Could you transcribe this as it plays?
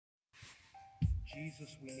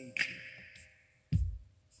Jesus, we need you.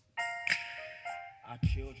 Our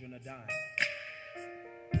children are dying.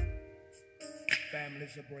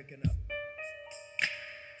 Families are breaking up.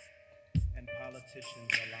 And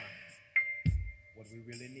politicians are lying. What we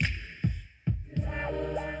really need is a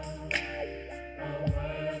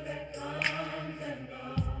word that comes and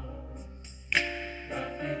goes. But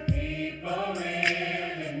the people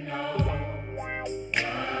really know what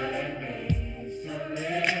it means to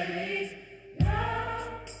really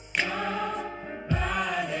love somebody.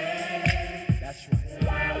 That's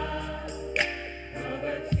right. Though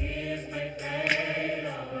the tears may fade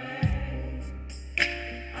away,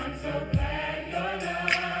 I'm so glad your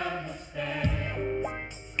love will stay.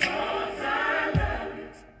 'Cause I love you,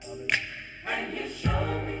 and you show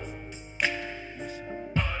me.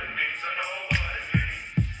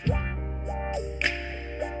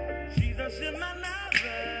 Jesus in my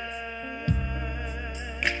Nazareth,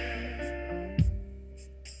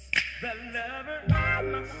 the lover of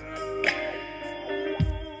my soul.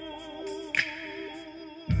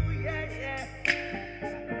 Yeah, yeah.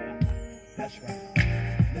 That's right.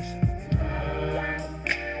 Listen.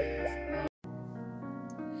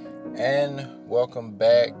 And welcome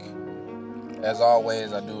back. As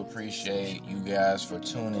always, I do appreciate you guys for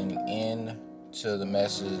tuning in to the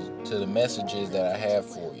messages that I have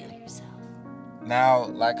for you. Now,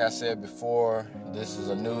 like I said before, this is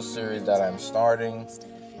a new series that I'm starting,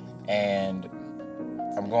 and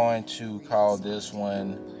I'm going to call this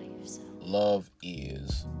one Love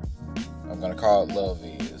Is. I'm going to call it Love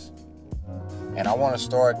Is. And I want to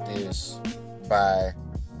start this by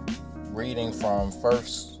reading from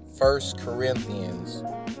First Corinthians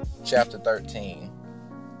chapter 13.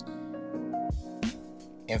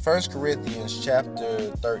 In 1 Corinthians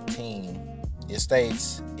chapter 13, it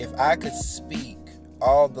states, "If I could speak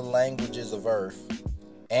all the languages of earth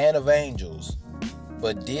and of angels,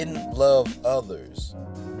 but didn't love others,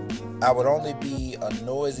 I would only be a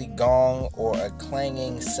noisy gong or a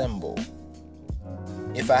clanging cymbal.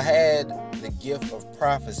 If I had the gift of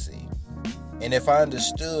prophecy, and if I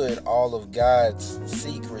understood all of God's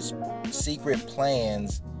secret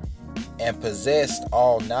plans and possessed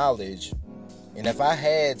all knowledge, and if I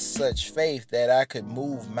had such faith that I could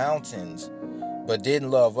move mountains, but didn't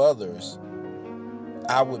love others,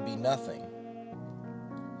 I would be nothing.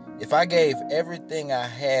 If I gave everything I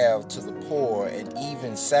have to the poor and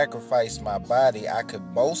even sacrificed my body, I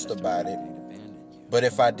could boast about it. But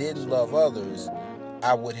if I didn't love others,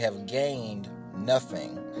 I would have gained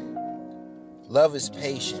nothing. Love is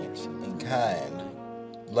patient and kind.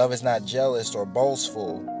 Love is not jealous or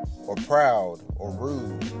boastful or proud or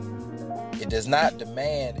rude. It does not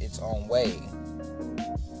demand its own way.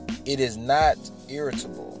 It is not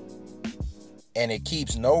irritable, and it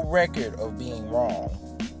keeps no record of being wrong.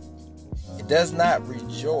 It does not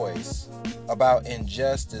rejoice about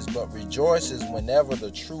injustice, but rejoices whenever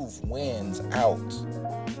the truth wins out.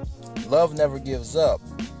 Love never gives up,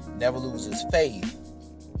 never loses faith,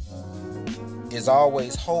 is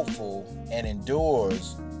always hopeful, and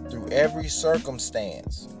endures through every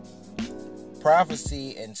circumstance.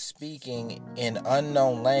 Prophecy and speaking in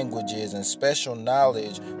unknown languages and special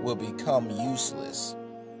knowledge will become useless,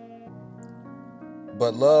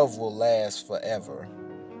 but love will last forever.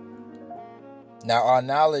 Now our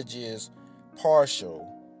knowledge is partial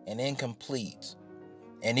and incomplete,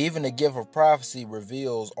 and even the gift of prophecy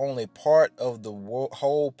reveals only part of the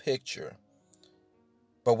whole picture.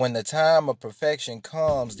 But when the time of perfection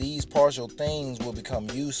comes, these partial things will become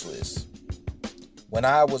useless. When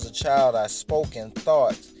I was a child, I spoke and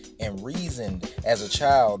thought and reasoned as a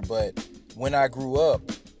child, but when I grew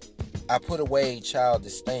up, I put away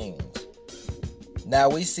childish things. Now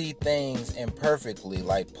we see things imperfectly,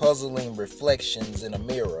 like puzzling reflections in a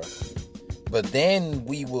mirror, but then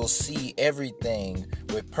we will see everything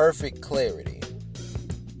with perfect clarity.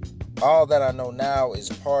 All that I know now is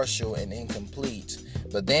partial and incomplete,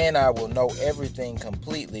 but then I will know everything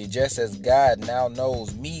completely, just as God now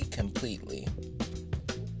knows me completely.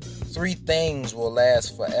 3 things will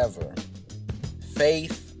last forever: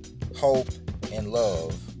 faith, hope, and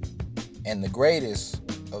love. And the greatest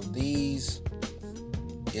of these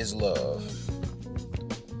is love.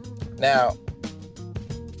 Now,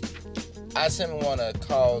 I simply want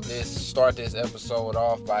to start this episode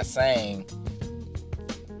off by saying,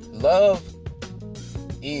 Love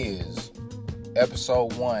Is,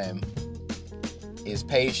 episode 1, is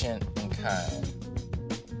patient and kind.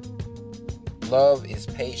 Love is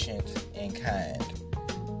patient and kind.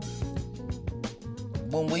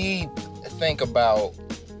 When we think about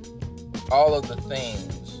all of the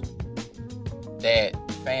things that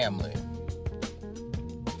family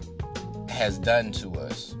has done to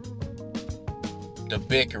us. The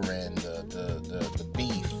bickering, the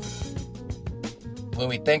beef. When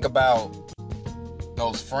we think about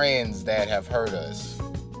those friends that have hurt us,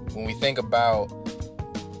 when we think about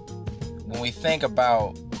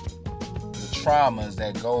the traumas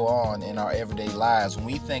that go on in our everyday lives, when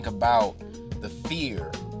we think about the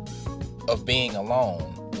fear of being alone,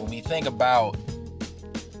 when we think about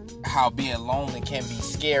how being lonely can be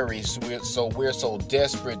scary, so we're so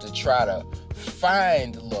desperate to try to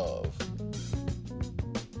find love.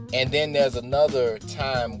 And then there's another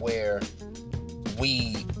time where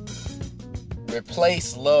we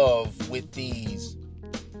replace love with these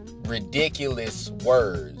ridiculous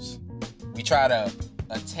words. We try to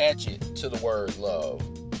attach it to the word love.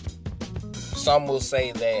 Some will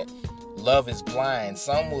say that love is blind.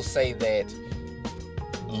 Some will say that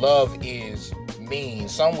love is mean.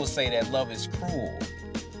 Some will say that love is cruel.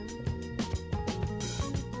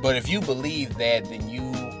 But if you believe that, then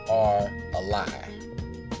you are a lie.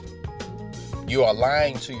 You are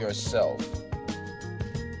lying to yourself.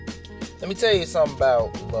 Let me tell you something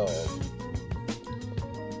about love.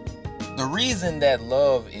 The reason that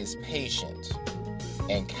love is patient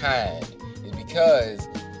and kind is because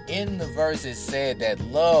in the verse it said that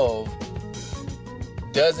love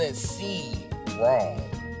doesn't see wrong.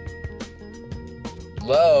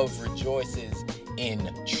 Love rejoices in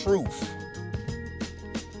truth.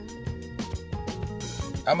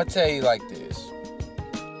 I'm going to tell you like this.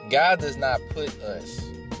 God does not put us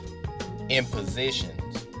in positions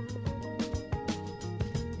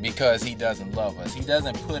because he doesn't love us. He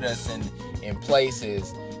doesn't put us in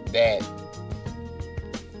places that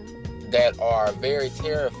are very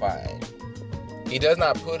terrifying. He does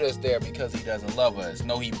not put us there because he doesn't love us.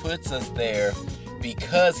 No, he puts us there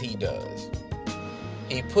because he does.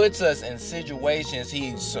 He puts us in situations,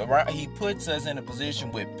 he puts us in a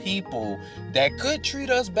position with people that could treat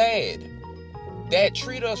us bad, that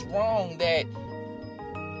treat us wrong, that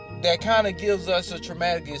kind of gives us a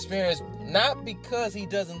traumatic experience, not because he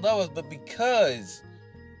doesn't love us, but because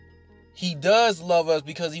he does love us,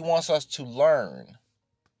 because he wants us to learn.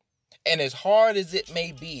 And as hard as it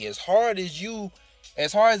may be, as hard as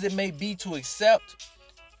it may be to accept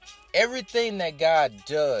everything that God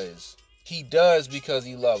does, he does because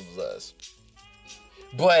he loves us.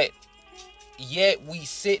 But yet we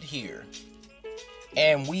sit here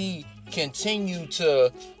and we continue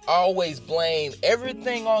to always blame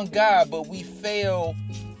everything on God, but we fail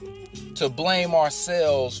to blame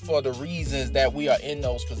ourselves for the reasons that we are in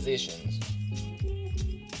those positions.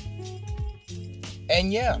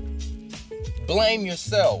 And yeah, blame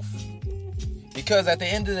yourself. Because at the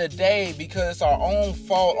end of the day, because it's our own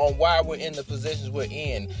fault on why we're in the positions we're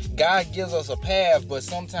in. God gives us a path, but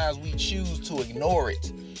sometimes we choose to ignore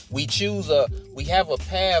it. We have a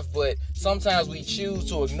path, but sometimes we choose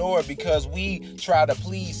to ignore it because we try to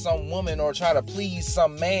please some woman or try to please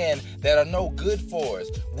some man that are no good for us.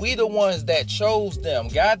 We the ones that chose them.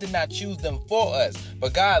 God did not choose them for us,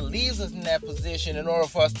 but God leaves us in that position in order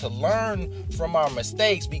for us to learn from our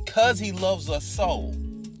mistakes because he loves us so.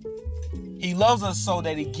 He loves us so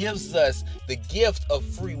that he gives us the gift of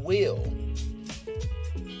free will.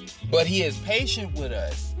 But he is patient with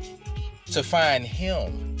us to find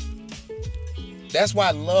him. That's why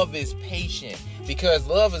love is patient, because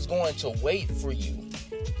love is going to wait for you.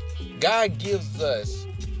 God gives us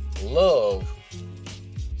love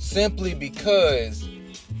simply because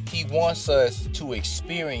he wants us to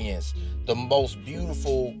experience the most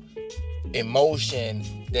beautiful emotion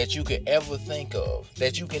that you could ever think of,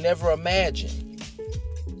 that you can ever imagine.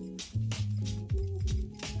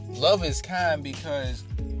 Love is kind because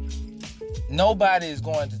nobody is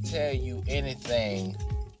going to tell you anything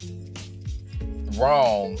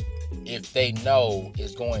wrong if they know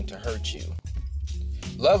it's going to hurt you.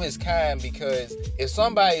 Love is kind because if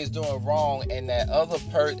somebody is doing wrong and that other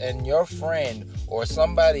person and your friend or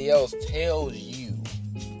somebody else tells you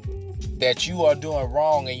that you are doing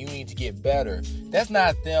wrong and you need to get better, that's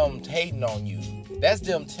not them hating on you. That's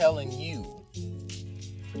them telling you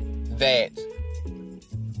that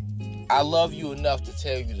I love you enough to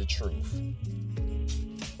tell you the truth.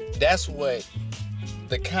 That's what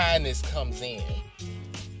the kindness comes in.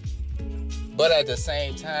 But at the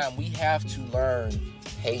same time, we have to learn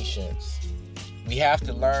patience. We have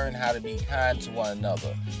to learn how to be kind to one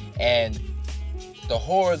another. And the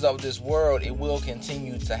horrors of this world, it will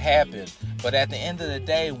continue to happen. But at the end of the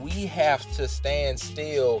day, we have to stand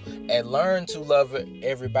still and learn to love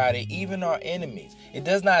everybody, even our enemies. It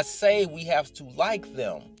does not say we have to like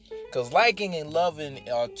them, because liking and loving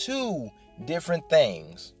are two different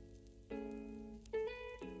things.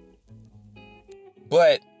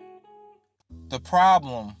 But the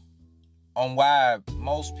problem on why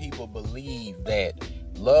most people believe that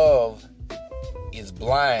love is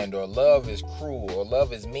blind or love is cruel or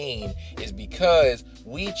love is mean is because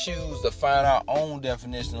we choose to find our own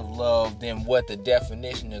definition of love than what the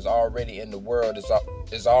definition is already in the world,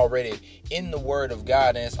 is already in the Word of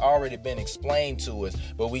God, and it's already been explained to us.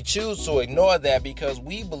 But we choose to ignore that because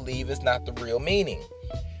we believe it's not the real meaning.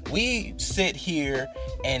 We sit here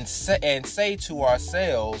and say to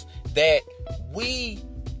ourselves that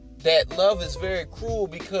love is very cruel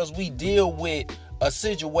because we deal with a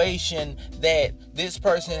situation that this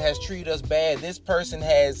person has treated us bad, this person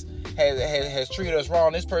has treated us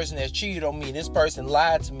wrong, this person has cheated on me, this person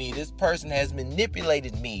lied to me, this person has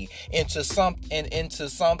manipulated me into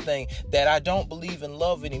something that I don't believe in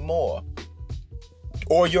love anymore.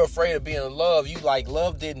 Or you're afraid of being in love. You like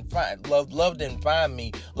love didn't find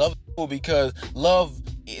me. Love because love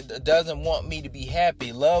doesn't want me to be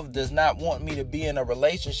happy. Love does not want me to be in a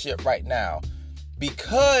relationship right now.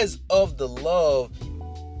 Because of the love,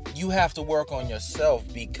 you have to work on yourself.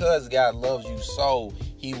 Because God loves you so,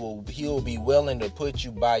 He'll be willing to put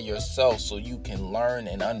you by yourself so you can learn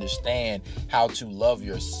and understand how to love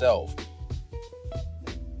yourself.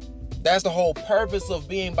 That's the whole purpose of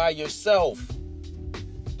being by yourself.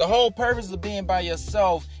 The whole purpose of being by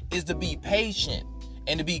yourself is to be patient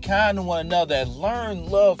and to be kind to one another and learn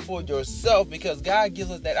love for yourself, because God gives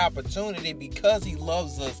us that opportunity because He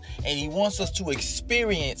loves us and He wants us to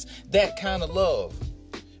experience that kind of love.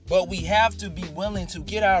 But we have to be willing to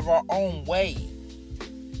get out of our own way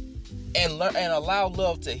and allow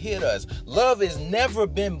love to hit us. Love has never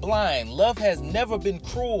been blind. Love has never been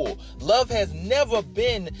cruel. Love has never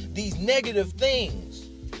been these negative things.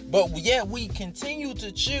 But yet we continue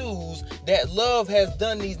to choose that love has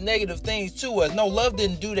done these negative things to us. No, love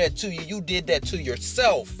didn't do that to you. You did that to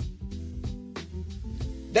yourself.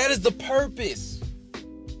 That is the purpose.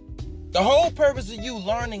 The whole purpose of you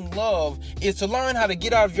learning love is to learn how to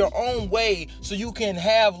get out of your own way so you can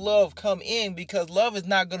have love come in, because love is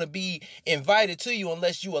not going to be invited to you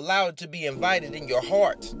unless you allow it to be invited in your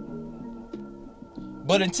heart.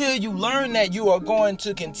 But until you learn that, you are going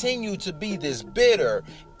to continue to be this bitter,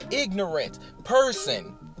 ignorant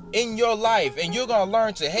person in your life, and you're going to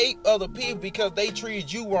learn to hate other people because they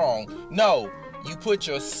treated you wrong. No, you put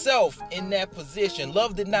yourself in that position.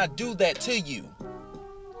 Love did not do that to you.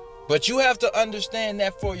 But you have to understand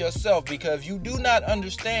that for yourself, because if you do not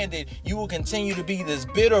understand it, you will continue to be this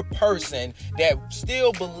bitter person that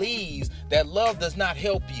still believes that love does not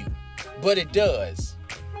help you, but it does.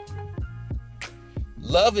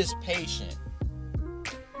 Love is patient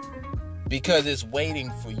because it's waiting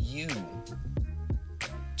for you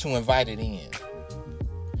to invite it in.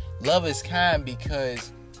 Love is kind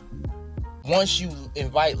because once you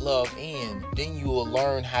invite love in, then you will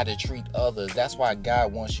learn how to treat others. That's why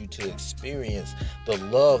God wants you to experience the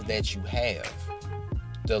love that you have,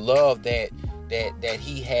 the love that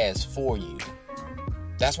He has for you.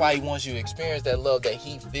 That's why He wants you to experience that love that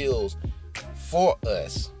He feels for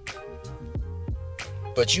us.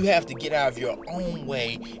 But you have to get out of your own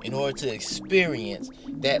way in order to experience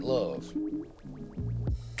that love.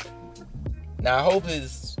 Now, I hope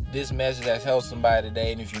this message has helped somebody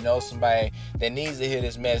today. And if you know somebody that needs to hear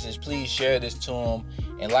this message, please share this to them.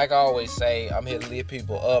 And like I always say, I'm here to lift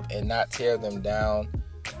people up and not tear them down.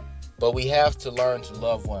 But we have to learn to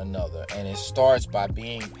love one another. And it starts by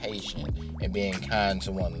being patient and being kind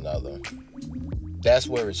to one another. That's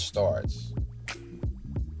where it starts.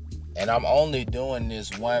 And I'm only doing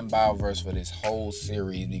this one Bible verse for this whole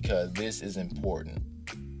series because this is important.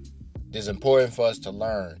 It's important for us to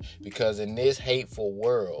learn, because in this hateful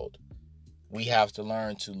world, we have to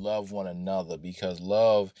learn to love one another, because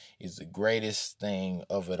love is the greatest thing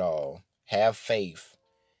of it all. Have faith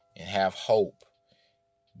and have hope.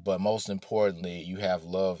 But most importantly, you have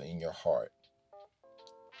love in your heart.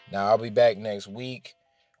 Now, I'll be back next week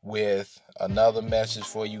with another message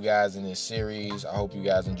for you guys in this series. I hope you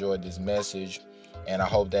guys enjoyed this message, and I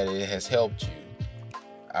hope that it has helped you.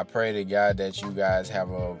 I pray to God that you guys have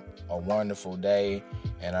a wonderful day,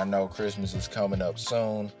 and I know Christmas is coming up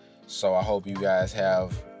soon, so I hope you guys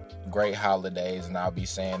have great holidays, and I'll be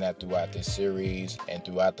saying that throughout this series and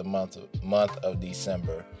throughout the month of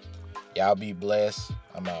December. Y'all be blessed.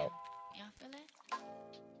 I'm out.